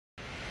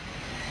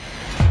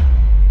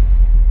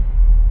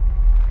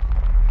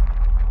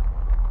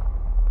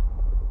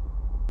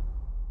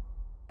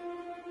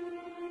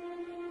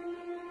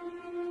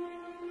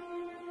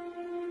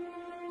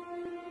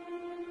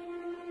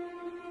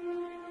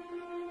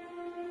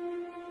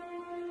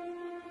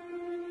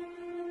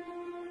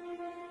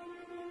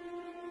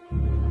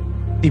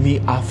तिमी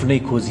आफ्नै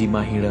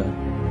खोजीमा हिँड,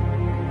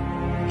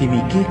 तिमी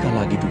के का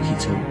लागि दुखी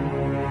छौ?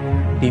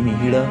 तिमी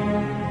हिँड,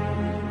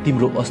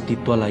 तिम्रो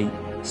अस्तित्वलाई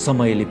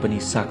समयले पनि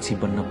साक्षी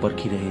बन्न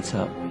पर्खिरहेछ।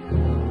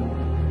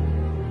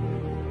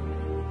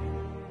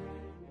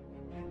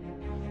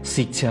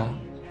 शिक्षा,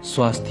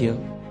 स्वास्थ्य,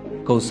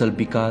 कौशल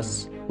विकास,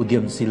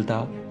 उद्यमशीलता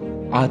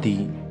आदि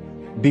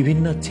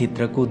विभिन्न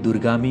क्षेत्रको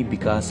दूरगामी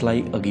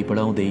विकासलाई अघि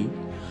बढाउँदै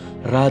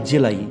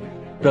राज्यलाई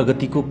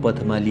प्रगतिको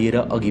पथमा लिएर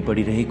अघि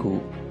बढिरहेको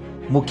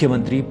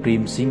मुख्यमन्त्री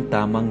प्रेमसिंह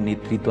तामाङ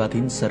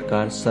नेतृत्वाधीन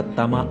सरकार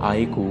सत्तामा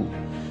आएको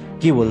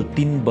केवल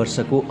 3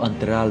 वर्षको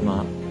अन्तरालमा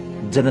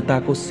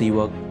जनताको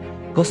सेवक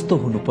कस्तो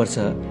हुनुपर्छ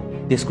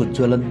त्यसको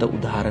ज्वलन्त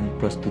उदाहरण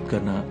प्रस्तुत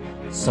गर्न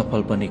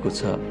सफल बनेको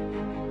छ।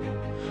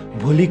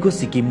 भोलिको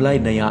सिक्किमलाई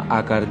नयाँ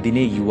आकार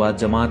दिने युवा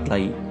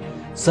जमातलाई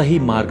सही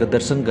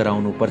मार्गदर्शन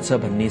गराउनुपर्छ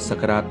भन्ने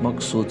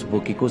सकारात्मक सोच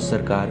बोकेको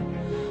सरकार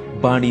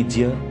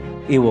वाणिज्य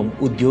एवं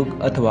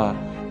उद्योग अथवा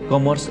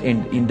कमर्स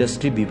एन्ड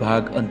इन्डस्ट्री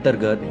विभाग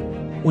अन्तर्गत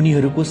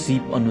उनीहरूको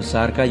सिप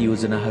अनुसारका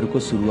योजनाहरूको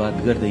सुरुवात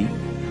गर्दै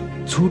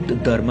छुट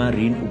दरमा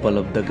ऋण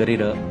उपलब्ध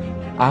गरेर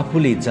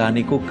आफूले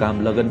जानेको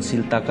काम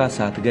लगनशीलताका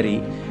साथ गरे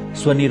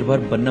स्वनिर्भर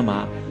बन्नमा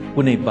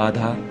कुनै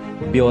बाधा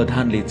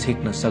व्यवधानले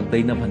छेक्न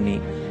सक्दैन भन्ने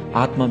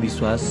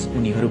आत्मविश्वास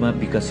उनीहरूमा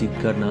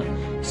विकसित गर्न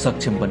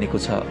सक्षम बनेको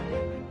छ।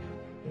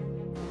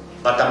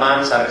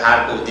 वर्तमान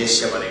सरकारको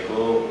उद्देश्य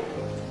भनेको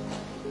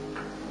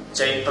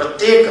चाहिँ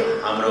प्रत्येक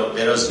हाम्रो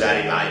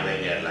बेरोजगारी भाइ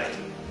बहिनीहरूलाई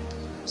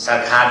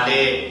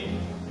सरकारले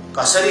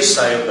कसरी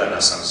सहयोग गर्न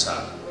सक्छ,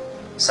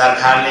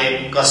 सरकारले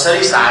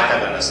कसरी सहायता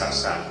गर्न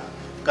सक्छ,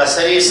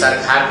 कसरी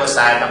सरकारको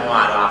सहायतामा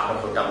उहाँहरू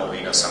आफ्नो खुट्टामा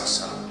उभिन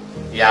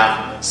सक्छ या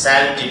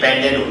सेल्फ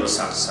डिपेन्डेन्ट हुन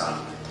सक्छ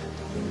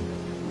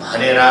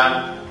भनेर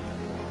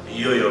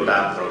यो एउटा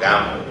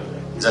प्रोग्राम हो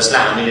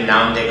जसलाई हामीले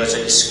नाम दिएको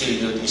छ स्किल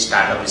युथ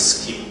स्टार्टअप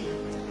स्किम।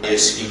 यो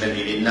स्किममा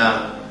विभिन्न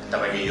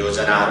तपाईको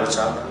योजनाहरू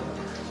छ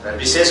र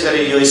विशेष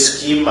गरी यो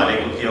स्किम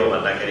भनेको के हो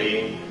भन्दाखेरि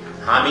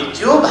हामी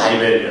त्यो भाइ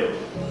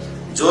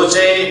बहिनीहरू जो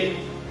चाहिँ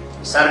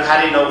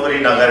सरकारी नौकरी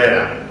नगरेर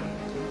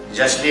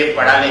जसले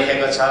पढा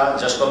लेखेको छ,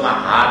 जसकोमा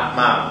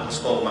हातमा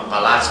उसको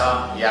कला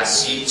छ या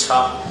सिप छ,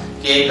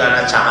 केही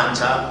गर्न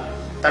चाहन्छ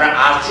तर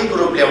आर्थिक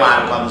रूपले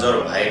उहाँहरू कमजोर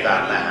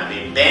भएकाहरूलाई हामी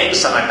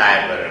ब्याङ्कसँग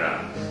टाइप गरेर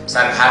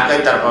सरकारकै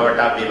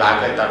तर्फबाट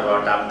विभागकै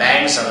तर्फबाट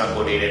ब्याङ्कसँग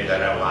कोर्डिनेट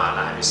गरेर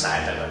उहाँहरूलाई हामी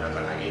सहायता गर्नको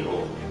लागि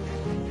हो।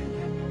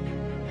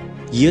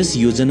 यस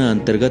योजना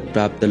अन्तर्गत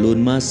प्राप्त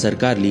लोनमा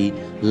सरकारले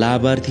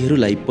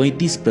लाभार्थीहरूलाई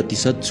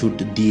 35%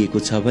 छुट दिएको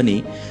छ भने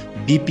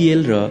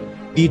बीपीएल र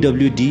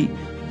पीडब्ल्यूडी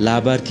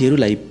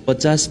लाभार्थीहरूलाई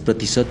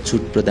 50%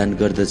 छुट प्रदान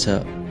गर्दछ।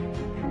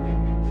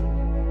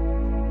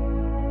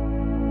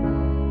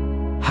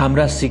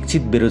 हाम्रा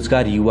शिक्षित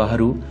बेरोजगार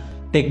युवाहरू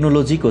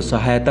टेक्नोलोजीको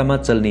सहायतामा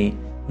चल्ने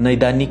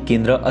नैदानिक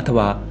केन्द्र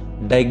अथवा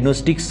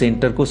डायग्नोस्टिक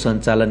सेन्टरको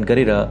सञ्चालन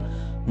गरेर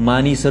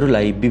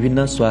मानिसहरूलाई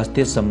विभिन्न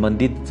स्वास्थ्य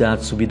सम्बन्धित जाँच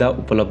सुविधा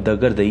उपलब्ध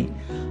गर्दै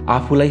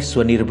आफूलाई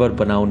स्वनिर्भर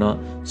बनाउन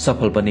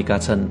सफल बनेका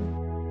छन्।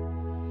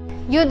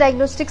 यो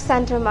डायग्नोस्टिक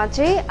सेन्टरमा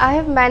चाहिँ I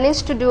have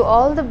managed to do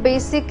all the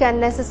basic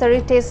and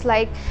necessary tests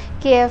like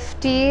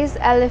KFTs,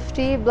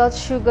 LFT, blood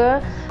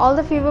sugar, all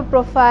the fever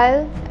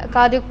profile,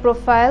 cardiac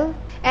profile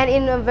and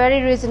in a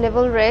very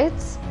reasonable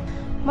rates.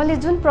 मैले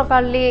जुन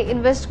प्रकारले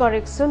इन्भेस्ट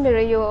गरेको छु मेरो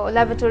यो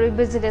ल्याबोरेटरी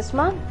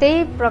बिजनेसमा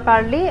त्यही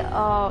प्रकारले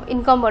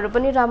इन्कमहरु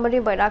पनि राम्ररी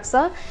भइराख्छ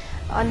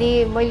अनि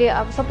मैले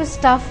अब सबै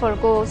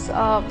स्टाफहरुको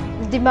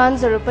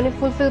डिमान्ड्सहरु पनि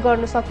फुलफिल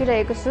गर्न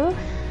सकिरहेको छु।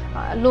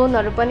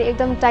 लोनहरु पनि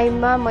एकदम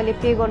टाइममा मैले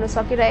पे गर्न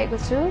सकिरहेको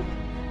छु।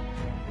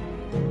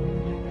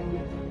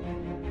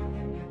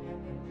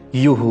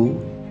 यो हो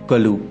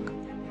कलुक,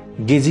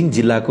 गेजिङ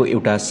जिल्लाको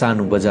एउटा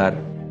सानो बजार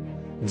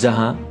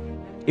जहाँ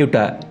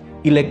एउटा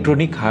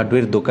इलेक्ट्रोनिक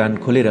हार्डवेयर दोकान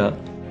खोलेर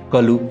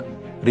कलुक,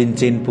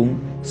 रिन्चेनपुङ,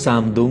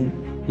 सामदुङ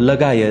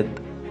लगायत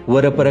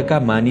वरपरका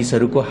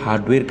मानिसहरूको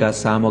हार्डवेयरका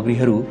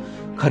सामग्रीहरू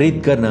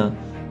खरिद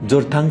गर्न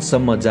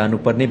जोरथाङसम्म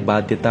जानुपर्ने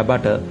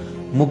बाध्यताबाट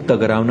मुक्त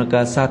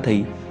गराउनका साथै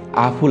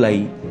आफूलाई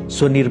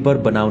स्वनिर्भर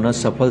बनाउन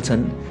सफल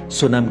छन्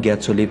सोनाम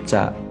ग्याछो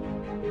लेप्चा।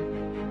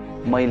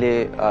 मैले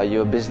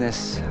यो बिजनेस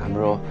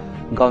हाम्रो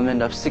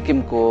गभर्नमेन्ट अफ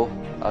सिक्किमको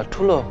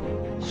ठुलो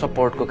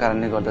सपोर्टको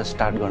कारणले गर्दा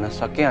स्टार्ट गर्न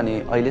सके अनि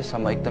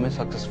अहिलेसम्म एकदमै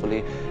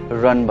सक्सेसफुली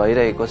रन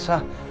भइरहेको छ।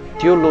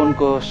 त्यो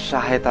लोनको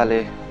सहायताले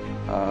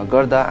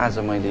गर्दा आज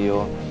मैले यो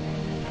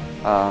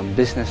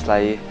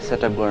बिजनेसलाई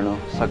सेटअप गर्न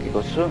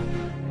सकेको छु।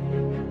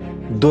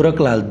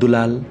 दोरकलाल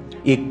दुलाल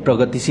एक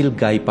प्रगतिशील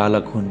गाई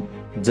पालक हुन्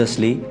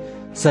जसले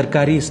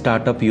सरकारी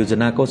स्टार्टअप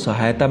योजनाको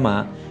सहायतामा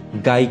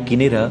गाई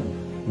किनेर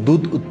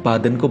दूध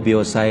उत्पादनको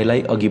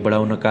व्यवसायलाई अघि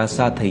बढाउनका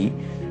साथै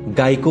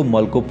गाईको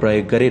मलको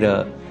प्रयोग गरेर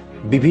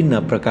विभिन्न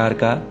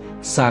प्रकारका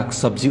साग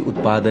सब्जी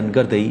उत्पादन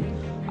गर्दै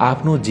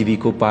आफ्नो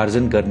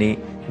जीविकोपार्जन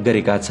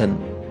गरेका छन्।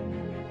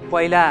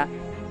 पहिला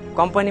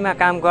कम्पनीमा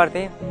काम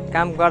गर्थे,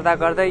 काम गर्दा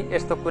गर्दै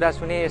यस्तो कुरा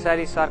सुने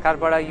यसरी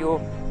सरकारबाट यो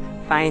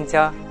पाइन्छ,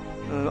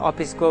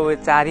 अफिसको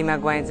चारीमा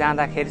गए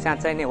जाँदाखेरि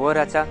साँच्चै नै हो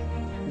रहेछ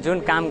जुन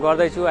काम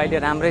गर्दैछु अहिले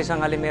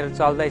राम्रैसँगले मेरो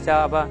चल्दैछ।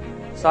 अब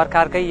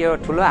सरकारकै यो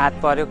ठुलो हात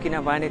पर्यो,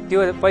 किनभने त्यो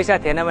पैसा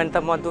थिएन भने त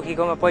म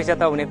दुखीकोमा पैसा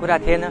त हुने कुरा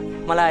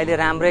थिएन। मलाई अहिले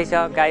राम्रै छ,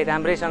 गाई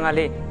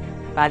राम्रैसँगले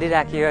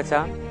पालिराखिएको छ।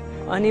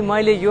 अनि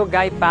मैले यो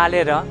गाई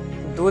पालेर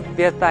दुध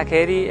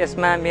बेच्दाखेरि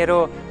यसमा मेरो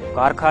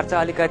घर खर्च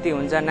अलिकति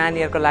हुन्छ,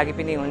 नानीहरूको लागि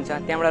पनि हुन्छ,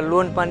 त्यहाँबाट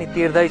लोन पनि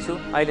तिर्दैछु,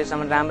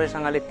 अहिलेसम्म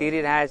राम्रैसँगले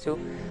तिरिरहेको छु।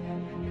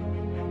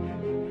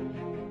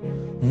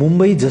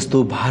 मुम्बई जस्तो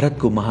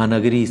भारतको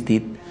महानगरी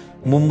स्थित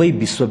मुम्बई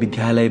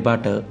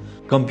विश्वविद्यालयबाट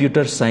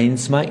कम्प्युटर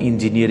साइन्समा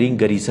इन्जिनियरिङ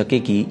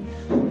गरिसकेकी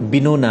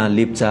बिनोना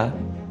लेप्चा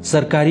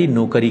सरकारी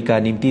नोकरीका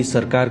निम्ति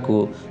सरकारको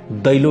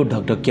दैलो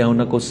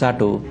ढकढक्याउनको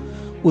साटो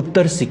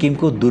उत्तर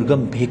सिक्किमको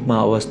दुर्गम भेकमा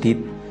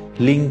अवस्थित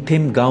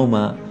लिङथेम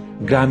गाउँमा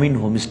ग्रामीण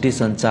होमस्टे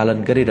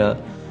सञ्चालन गरेर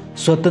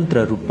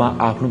स्वतन्त्र रूपमा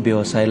आफ्नो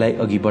व्यवसायलाई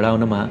अघि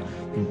बढाउनमा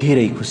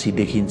धेरै खुसी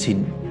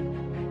देखिन्छिन्।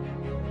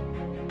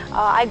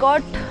 I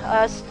got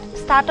a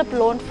startup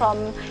loan from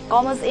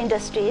Commerce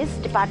Industries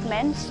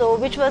Department, so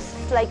which was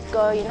like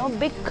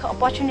big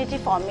opportunity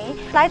for me.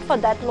 I applied for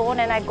that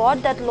loan and I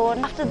got that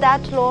loan. After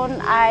that loan,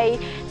 I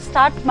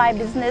start my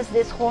business,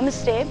 this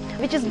homestay,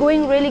 which is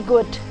going really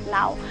good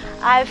now.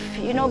 I've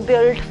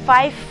built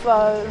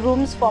 5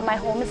 rooms for my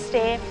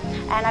homestay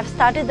and I've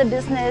started the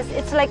business.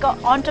 It's like an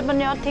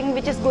entrepreneur thing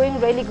which is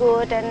going really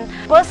good, and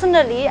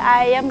personally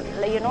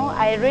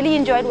I really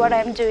enjoyed what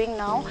I'm doing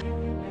now.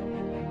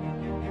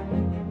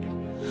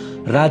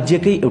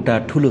 राज्यकै एउटा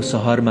ठूलो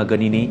शहरमा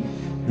गनिने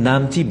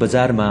नाम्ची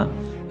बजारमा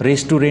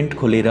restaurant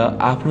खोलेर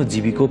आफ्नो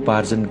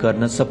जीविकोपार्जन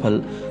गर्न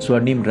सफल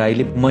स्वर्णिम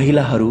राईले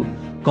महिलाहरू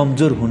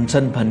कमजोर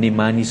हुन्छन् भन्ने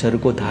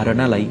मानिसहरूको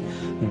धारणालाई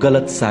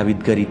गलत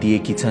साबित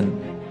गरिदिएकी छन्।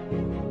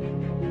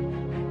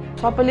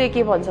 सबैले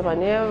के भन्छ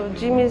भने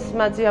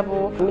जिमिसमा चाहिँ अब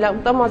हामीलाई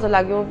एकदम मजा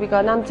लाग्यो,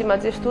 बिकज नाम्चीमा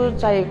चाहिँ यस्तो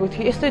चाहिएको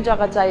थियो, यस्तै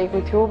जग्गा चाहिएको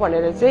थियो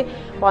भनेर चाहिँ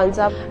भन्छ।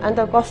 अन्त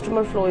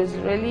customer flow is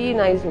really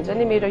nice हुन्छ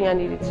नि। मेरो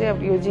यहाँनिर चाहिँ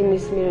अब यो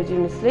मेरो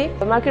जिमिसले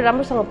मार्केट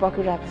राम्रोसँग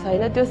पक्रिरहेको छ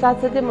होइन। त्यो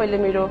साथसाथै मैले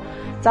मेरो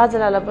 4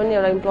 जनालाई पनि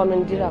एउटा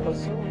इम्प्लोयमेन्ट दिइरहेको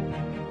छु।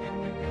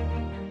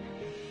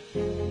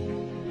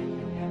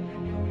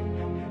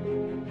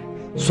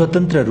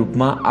 स्वतन्त्र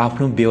रूपमा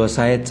आफ्नो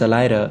व्यवसाय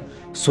चलाएर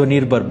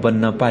स्वनिर्भर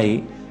बन्न पाए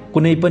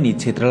कुनै पनि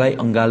क्षेत्रलाई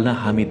अँगाल्न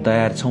हामी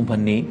तयार छौं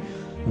भन्ने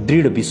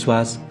दृढ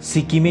विश्वास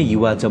सिक्किमे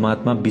युवा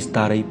जमातमा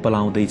बिस्तारै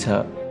पलाउँदैछ।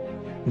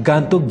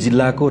 गान्तोक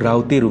जिल्लाको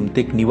राउते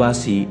रुम्तेक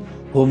निवासी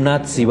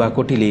होमनाथ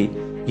शिवाकोटीले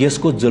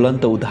यसको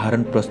ज्वलन्त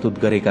उदाहरण प्रस्तुत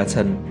गरेका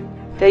छन्।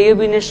 यो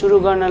बिजनेस सुरु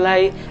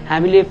गर्नलाई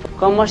हामीले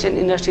कमर्स एन्ड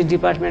इन्डस्ट्री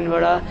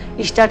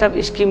डिपार्टमेन्टबाट स्टार्टअप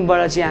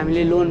स्किमबाट चाहिँ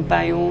हामीले लोन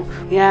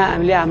पायौँ। यहाँ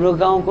हामीले हाम्रो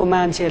गाउँको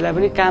मान्छेहरूलाई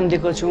पनि काम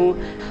दिएको छौँ।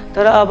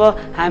 तर अब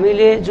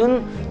हामीले जुन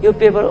यो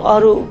पेपर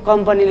अरू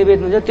कम्पनीले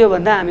बेच्नुहुन्छ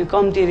त्योभन्दा हामी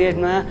कम्ती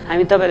रेटमा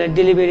हामी तपाईँहरूलाई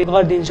डेलिभरी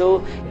गरिदिन्छौँ।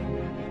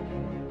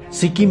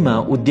 सिक्किममा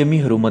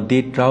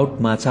उद्यमीहरूमध्ये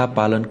ट्राउट माछा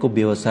पालनको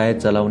व्यवसाय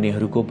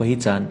चलाउनेहरूको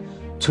पहिचान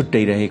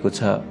छुट्टै रहेको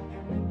छ।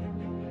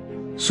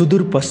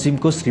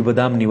 सुदूरपश्चिमको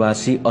श्रीबदाम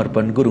निवासी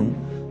अर्पण गुरुङ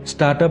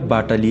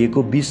स्टार्टअपबाट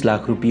लिएको 20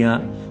 लाख रुपियाँ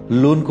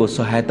लोनको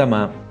सहायतामा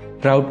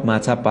ट्राउट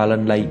माछा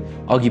पालनलाई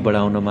अघि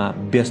बढाउनमा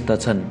व्यस्त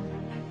छन्।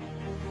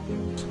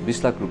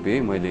 20 लाख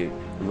रुपियाँ मैले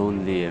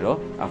लोन लिएर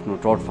आफ्नो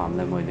ट्राउट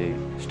फार्मलाई मैले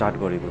स्टार्ट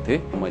गरेको थिएँ।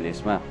 मैले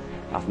यसमा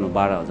आफ्नो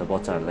 12,000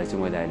 बच्चाहरूलाई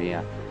चाहिँ मैले अहिले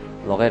यहाँ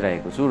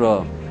लगाइरहेको छु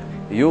र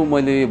यो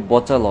मैले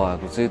बच्चा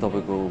लगाएको चाहिँ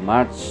तपाईँको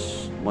मार्च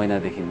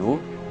महिनादेखि हो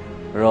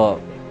र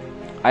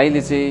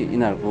अहिले चाहिँ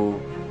यिनीहरूको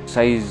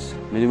साइज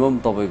मिनिमम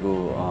तपाईँको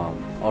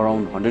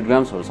अराउन्ड 100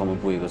 ग्राम्सहरूसम्म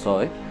पुगेको छ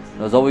है।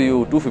 र जब यो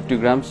 250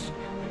 ग्राम्स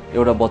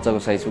एउटा बच्चाको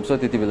साइज पुग्छ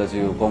त्यति बेला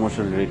चाहिँ यो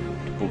कमर्सियल रेट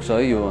पुग्छ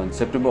है। यो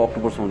सेप्टेम्बर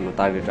अक्टोबरसम्मको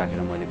टार्गेट राखेर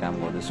मैले काम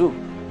गर्दैछु।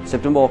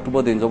 सेप्टेम्बर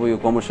अक्टोबरदेखि जब यो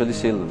कमर्सियली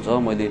सेल हुन्छ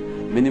मैले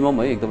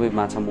मिनिमम है एकदमै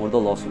माछा मर्दा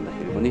लस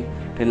हुँदाखेरि पनि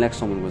 10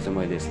 लाखसम्मको चाहिँ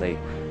मैले यसलाई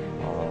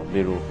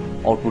मेरो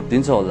आउटपुट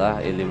दिन्छ होला,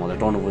 यसले मलाई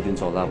टर्नओभर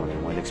दिन्छ होला भनेर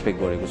मैले एक्सपेक्ट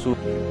गरेको छु।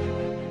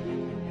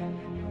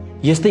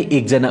 यस्तै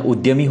एकजना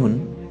उद्यमी हुन्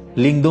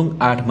लिङदोङ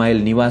 8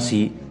 माइल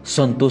निवासी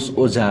सन्तोष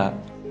ओझा,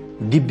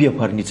 दिव्य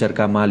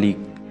फर्निचरका मालिक।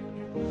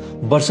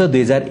 वर्ष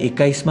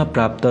 2021 मा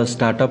प्राप्त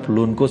स्टार्टअप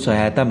लोनको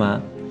सहायतामा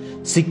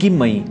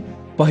सिक्किममै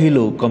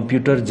पहिलो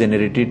कम्प्युटर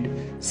जेनेरेटेड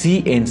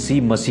CNC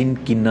मसिन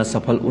किन्न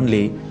सफल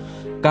उनले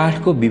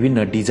काठको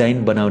विभिन्न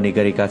डिजाइन बनाउने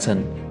गरेका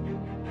छन्।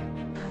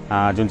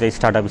 जुन चाहिँ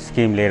स्टार्टअप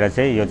स्किम लिएर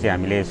चाहिँ यो चाहिँ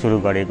हामीले सुरु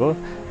गरेको।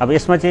 अब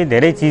यसमा चाहिँ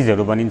धेरै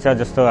चिजहरू बनिन्छ,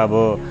 जस्तो अब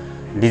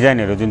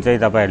डिजाइनहरू जुन चाहिँ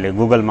तपाईहरुले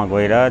गुगलमा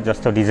गएर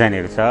जस्तो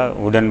डिजाइनहरू छ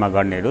वुडनमा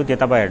गर्नेहरू त्यो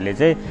तपाईहरुले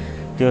चाहिँ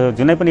त्यो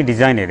जुनै पनि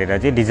डिजाइन हेरेर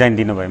चाहिँ डिजाइन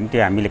दिनुभयो भने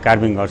त्यो हामीले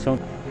कार्भिङ गर्छौँ।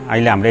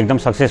 अहिले हाम्रो एकदम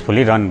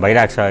सक्सेसफुली रन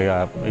भइरहेको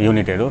छ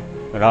युनिटहरू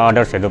र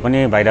अर्डर्सहरू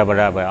पनि बाहिरबाट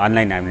अब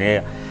अनलाइन हामीले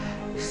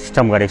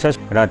सिस्टम गरेको छ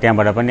र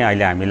त्यहाँबाट पनि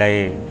अहिले हामीलाई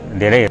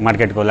धेरै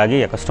मार्केटको लागि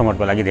या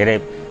कस्टमरको लागि धेरै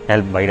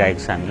हेल्प भइरहेको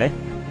छ हामीलाई।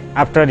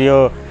 आफ्टर यो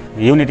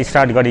युनिट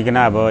स्टार्ट गरिकन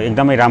अब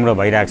एकदमै राम्रो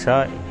भइरहेको छ,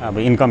 अब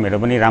इन्कमहरू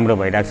पनि राम्रो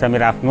भइरहेको छ।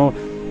 मेरो आफ्नो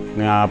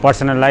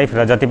पर्सनल लाइफ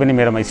र जति पनि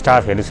मेरोमा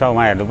स्टाफहरू छ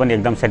उहाँहरू पनि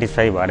एकदम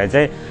सेटिस्फाई भएर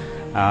चाहिँ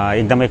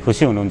एकदमै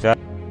खुसी हुनुहुन्छ।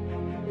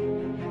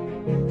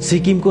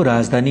 सिक्किमको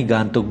राजधानी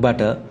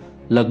गान्तोकबाट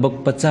लगभग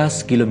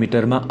 50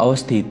 किलोमिटरमा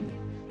अवस्थित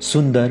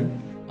सुन्दर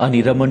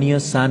अनि रमणीय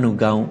सानो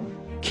गाउँ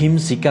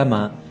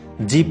खिमसिकामा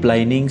जिप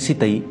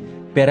लाइनिङसितै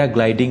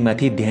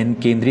प्याराग्लाइडिङमाथि ध्यान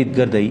केन्द्रित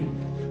गर्दै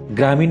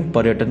ग्रामीण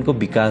पर्यटनको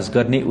विकास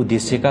गर्ने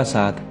उद्देश्यका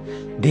साथ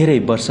धेरै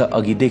वर्ष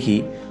अघिदेखि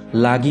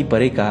लागि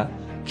परेका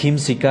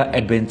खिमसिका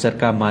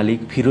एडभेन्चरका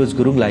मालिक फिरोज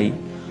गुरुङलाई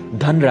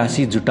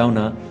धनराशि जुटाउन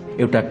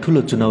एउटा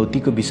ठूलो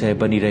चुनौतीको विषय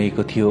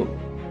बनिरहेको थियो।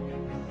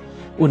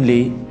 उनले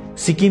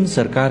सिक्किम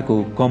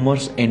सरकारको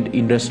कमर्स एन्ड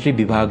इन्डस्ट्री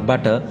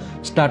विभागबाट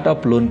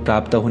स्टार्टअप लोन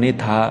प्राप्त हुने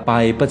थाहा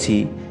पाएपछि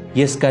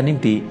यसका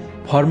निम्ति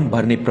फर्म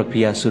भर्ने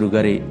प्रक्रिया सुरु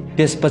गरे।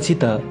 त्यसपछि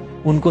त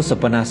उनको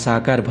सपना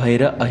साकार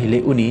भएर अहिले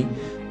उनी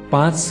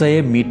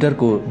 500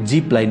 मिटरको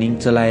जिप लाइनिङ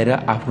चलाएर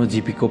आफ्नो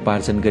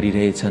जीविकोपार्जन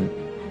गरिरहेछन्।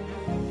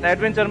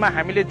 एडभेन्चरमा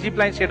हामीले जिप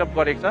लाइन सेटअप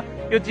गरेको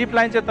छ। यो जिप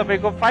लाइन चाहिँ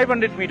तपाईँको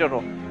 500 मिटर हो।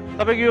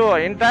 तपाईँको यो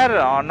इन्टायर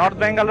नर्थ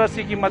बेङ्गाल र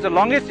सिक्किममा चाहिँ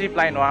लङ्गेस्ट जिप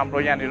लाइन हो हाम्रो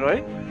यहाँनिर है।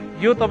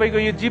 यो तपाईँको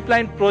यो जिप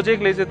लाइन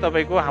प्रोजेक्टले चाहिँ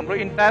तपाईँको हाम्रो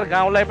इन्टायर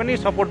गाउँलाई पनि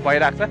सपोर्ट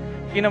भइरहेको छ,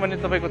 किनभने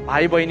तपाईँको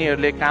भाइ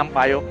बहिनीहरूले काम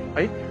पायो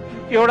है।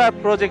 एउटा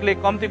प्रोजेक्टले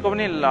कम्तीको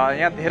पनि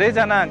यहाँ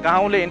धेरैजना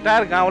गाउँले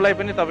इन्टायर गाउँलाई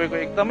पनि तपाईँको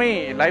एकदमै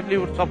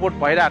लाइभलीहुड सपोर्ट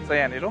भइरहेको छ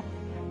यहाँनिर।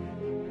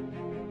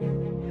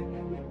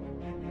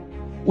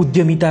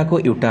 उद्यमिताको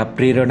एउटा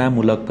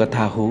प्रेरणामूलक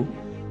कथा हो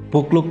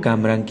पोक्लोक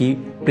कामराङकी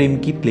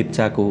प्रेमकित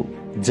लेप्चाको,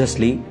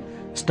 जसले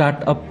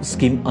स्टार्टअप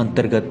स्किम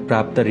अन्तर्गत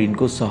प्राप्त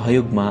ऋणको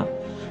सहयोगमा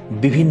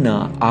विभिन्न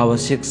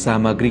आवश्यक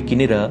सामग्री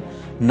किनेर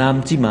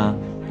नाम्चीमा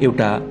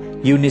एउटा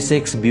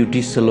युनिसेक्स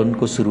ब्युटी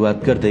सलोनको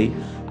सुरुवात गर्दै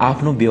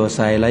आफ्नो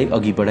व्यवसायलाई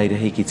अघि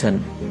बढाइरहेकी छन्।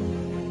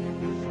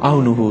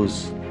 आउनुहोस्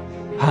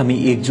हामी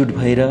एकजुट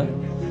भएर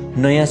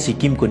नयाँ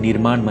सिक्किमको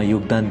निर्माणमा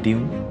योगदान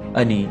दिउँ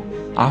अनि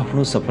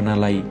आफ्नो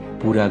सपनालाई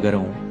पूरा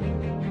गरौं।